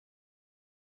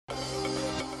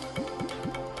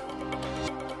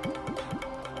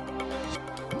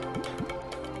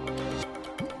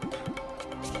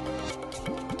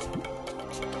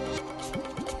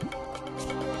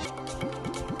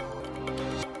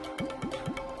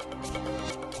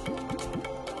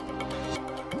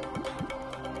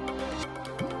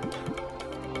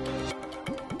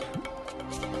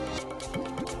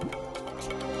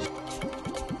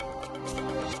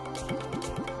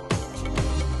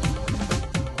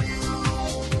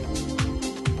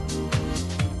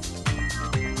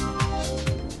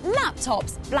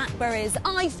laptops, Blackberries,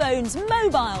 iPhones,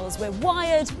 mobiles. We're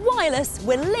wired, wireless,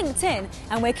 we're linked in,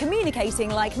 and we're communicating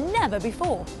like never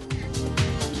before.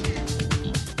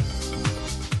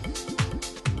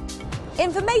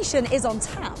 Information is on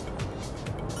tap.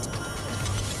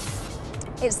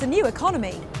 It's the new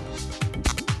economy.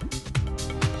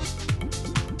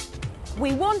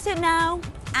 We want it now,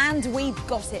 and we've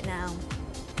got it now.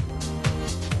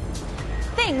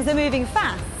 Things are moving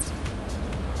fast,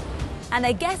 and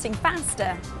they're getting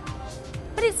faster.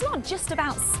 But it's not just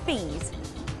about speed.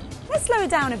 Let's slow it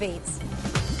down a bit.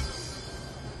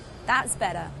 That's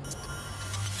better.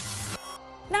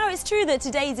 Now, it's true that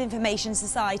today's information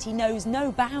society knows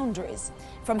no boundaries.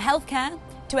 From healthcare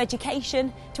to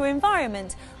education to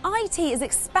environment, IT is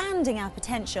expanding our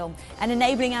potential and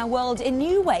enabling our world in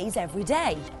new ways every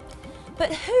day.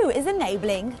 But who is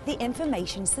enabling the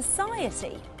information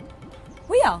society?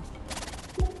 We are.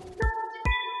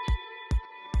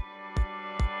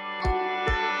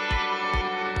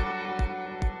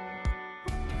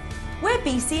 We're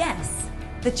BCS,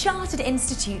 the Chartered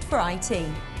Institute for IT.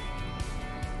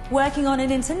 Working on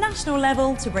an international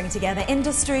level to bring together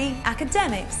industry,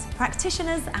 academics,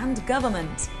 practitioners and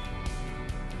government.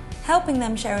 Helping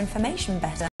them share information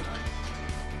better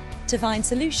to find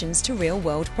solutions to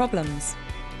real-world problems.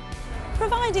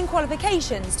 Providing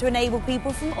qualifications to enable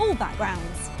people from all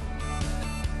backgrounds.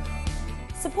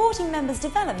 Supporting members'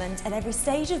 development at every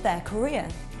stage of their career.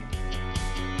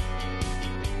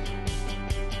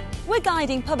 We're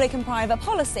guiding public and private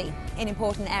policy in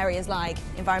important areas like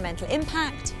environmental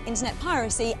impact, internet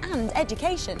piracy and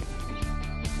education.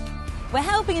 We're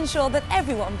helping ensure that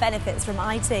everyone benefits from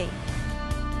IT.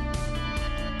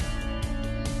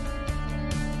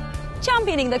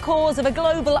 Championing the cause of a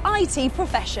global IT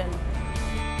profession.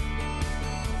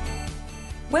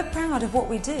 We're proud of what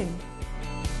we do.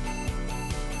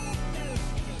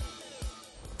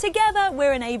 Together,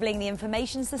 we're enabling the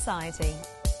information society.